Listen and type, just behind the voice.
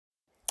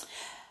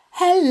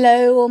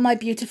Hello, all my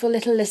beautiful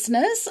little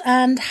listeners,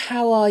 and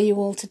how are you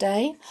all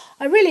today?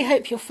 I really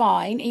hope you're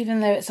fine, even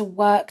though it's a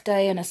work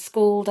day and a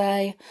school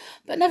day.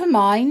 But never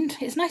mind,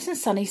 it's nice and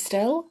sunny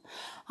still.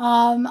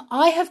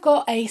 I have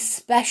got a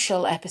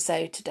special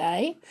episode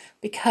today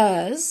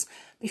because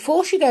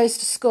before she goes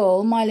to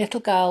school, my little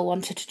girl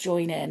wanted to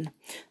join in.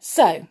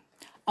 So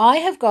I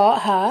have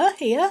got her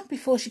here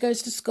before she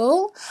goes to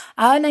school.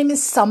 Her name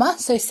is Summer,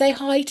 so say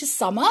hi to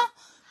Summer.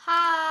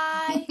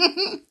 Hi.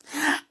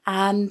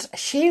 And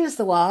she was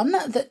the one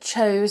that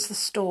chose the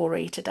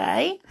story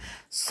today.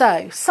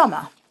 So,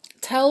 Summer,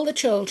 tell the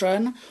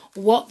children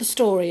what the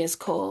story is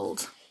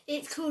called.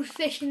 It's called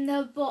Fish in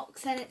the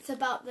Box and it's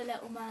about the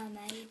Little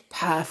Mermaid.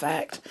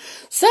 Perfect.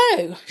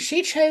 So,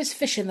 she chose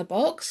Fish in the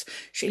Box.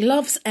 She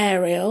loves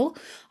Ariel,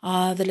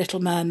 the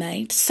Little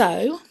Mermaid.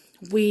 So,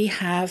 we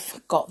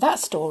have got that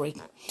story.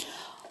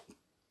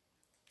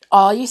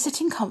 Are you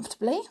sitting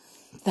comfortably?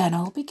 Then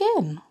I'll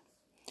begin.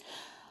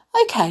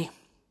 Okay.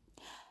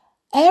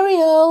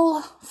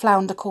 Ariel,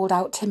 Flounder called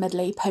out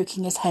timidly,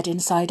 poking his head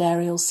inside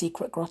Ariel's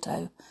secret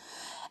grotto.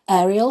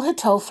 Ariel had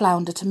told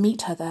Flounder to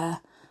meet her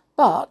there,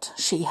 but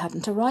she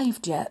hadn't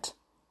arrived yet.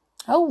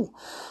 Oh,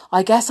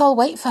 I guess I'll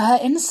wait for her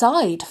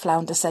inside,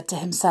 Flounder said to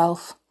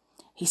himself.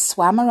 He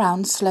swam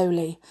around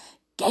slowly,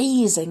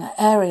 gazing at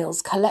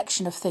Ariel's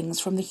collection of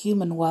things from the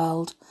human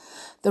world.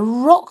 The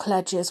rock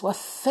ledges were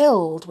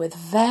filled with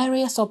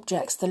various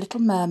objects the little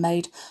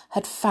mermaid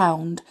had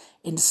found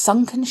in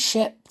sunken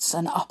ships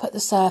and up at the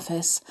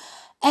surface.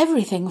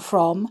 Everything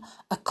from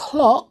a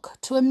clock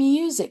to a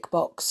music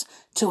box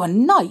to a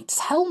knight's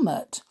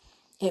helmet.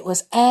 It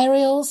was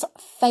Ariel's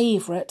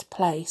favourite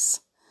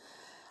place.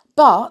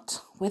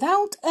 But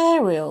without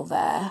Ariel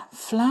there,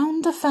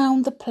 Flounder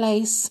found the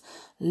place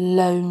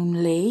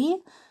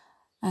lonely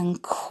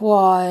and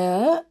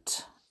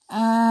quiet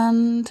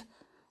and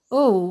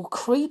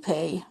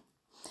creepy.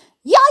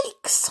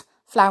 Yikes!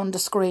 Flounder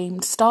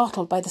screamed,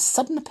 startled by the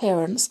sudden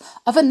appearance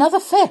of another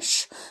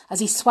fish as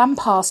he swam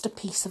past a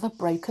piece of a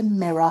broken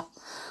mirror.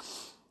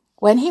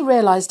 When he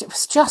realised it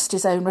was just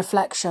his own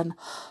reflection,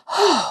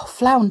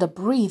 Flounder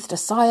breathed a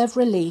sigh of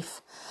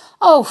relief.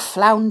 Oh,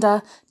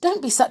 Flounder,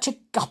 don't be such a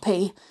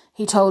guppy,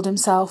 he told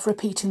himself,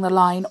 repeating the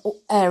line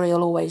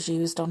Ariel always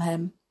used on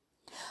him.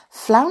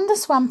 Flounder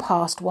swam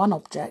past one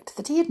object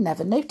that he had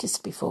never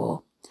noticed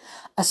before.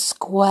 A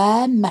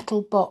square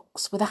metal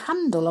box with a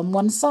handle on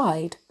one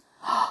side.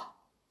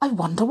 I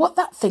wonder what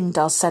that thing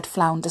does, said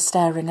Flounder,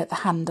 staring at the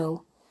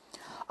handle.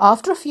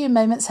 After a few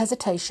moments'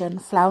 hesitation,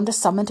 Flounder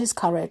summoned his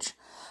courage.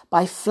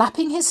 By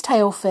flapping his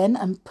tail fin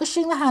and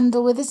pushing the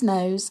handle with his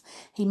nose,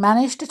 he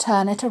managed to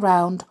turn it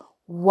around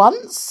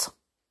once,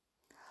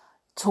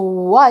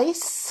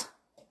 twice,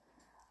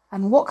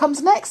 and what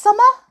comes next,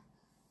 Summer?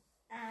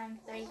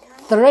 3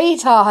 times. 3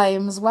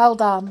 times. Well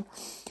done.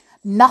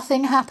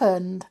 Nothing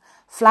happened.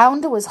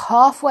 Flounder was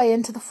halfway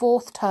into the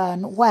 4th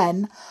turn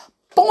when,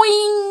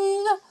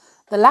 boing!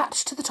 The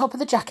latch to the top of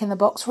the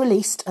jack-in-the-box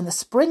released and the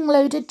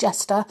spring-loaded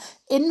jester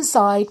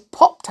inside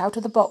popped out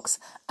of the box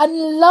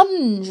and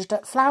lunged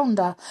at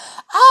Flounder.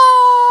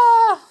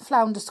 Ah!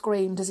 Flounder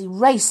screamed as he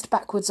raced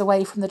backwards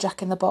away from the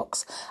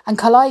jack-in-the-box and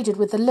collided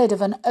with the lid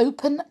of an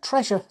open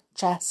treasure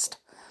chest.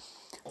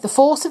 The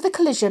force of the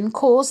collision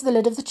caused the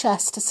lid of the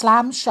chest to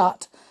slam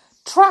shut,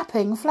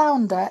 trapping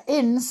Flounder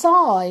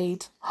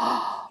inside.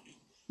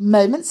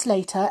 Moments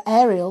later,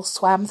 Ariel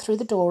swam through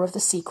the door of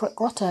the secret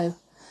grotto.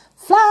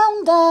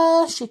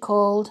 Flounder, she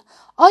called.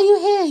 Are you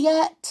here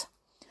yet?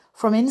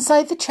 From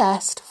inside the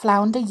chest,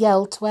 Flounder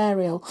yelled to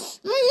Ariel.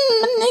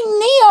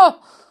 Near!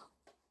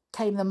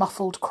 Came the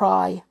muffled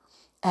cry.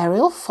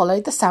 Ariel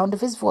followed the sound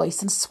of his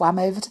voice and swam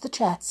over to the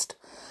chest.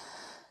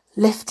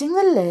 Lifting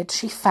the lid,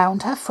 she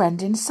found her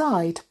friend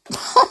inside.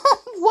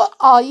 What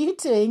are you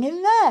doing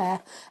in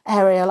there?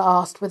 Ariel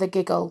asked with a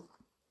giggle.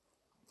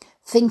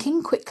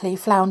 Thinking quickly,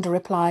 Flounder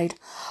replied,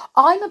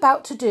 I'm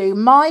about to do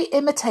my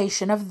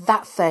imitation of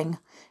that thing.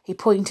 He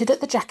pointed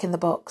at the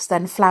jack-in-the-box.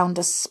 Then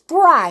Flounder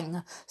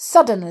sprang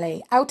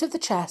suddenly out of the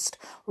chest,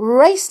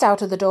 raced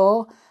out of the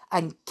door,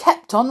 and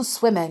kept on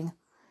swimming.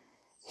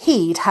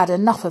 He'd had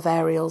enough of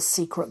Ariel's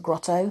secret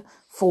grotto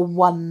for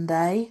one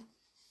day.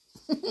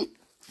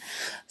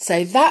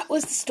 So that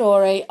was the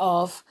story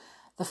of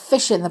the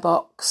fish in the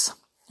box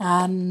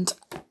and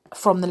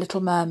from the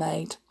Little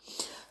Mermaid.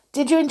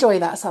 Did you enjoy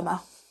that,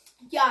 Summer?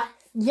 Yeah.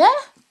 Yeah?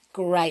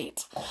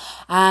 Great.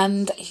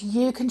 And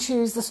you can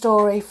choose the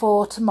story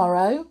for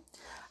tomorrow.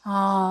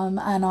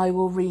 And I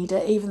will read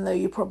it, even though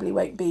you probably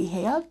won't be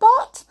here.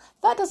 But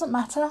that doesn't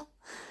matter,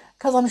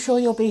 because I'm sure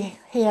you'll be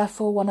here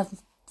for one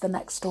of the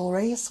next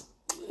stories.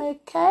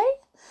 Okay?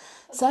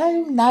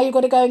 So now you've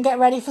got to go and get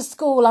ready for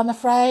school, I'm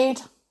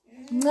afraid.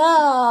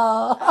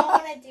 No.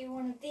 I want to do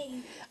one of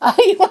these. Oh,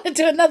 you want to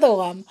do another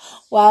one?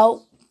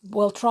 Well,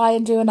 we'll try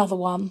and do another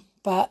one,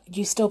 but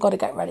you still got to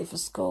get ready for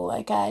school,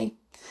 okay?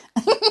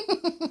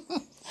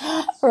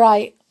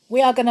 Right.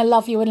 we are going to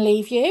love you and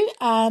leave you,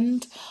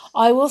 and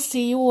I will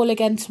see you all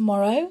again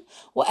tomorrow.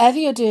 Whatever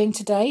you're doing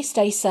today,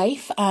 stay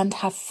safe and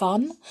have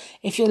fun.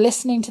 If you're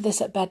listening to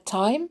this at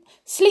bedtime,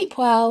 sleep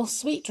well,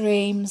 sweet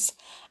dreams,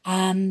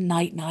 and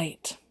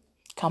night-night.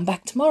 Come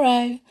back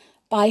tomorrow.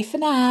 Bye for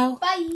now. Bye.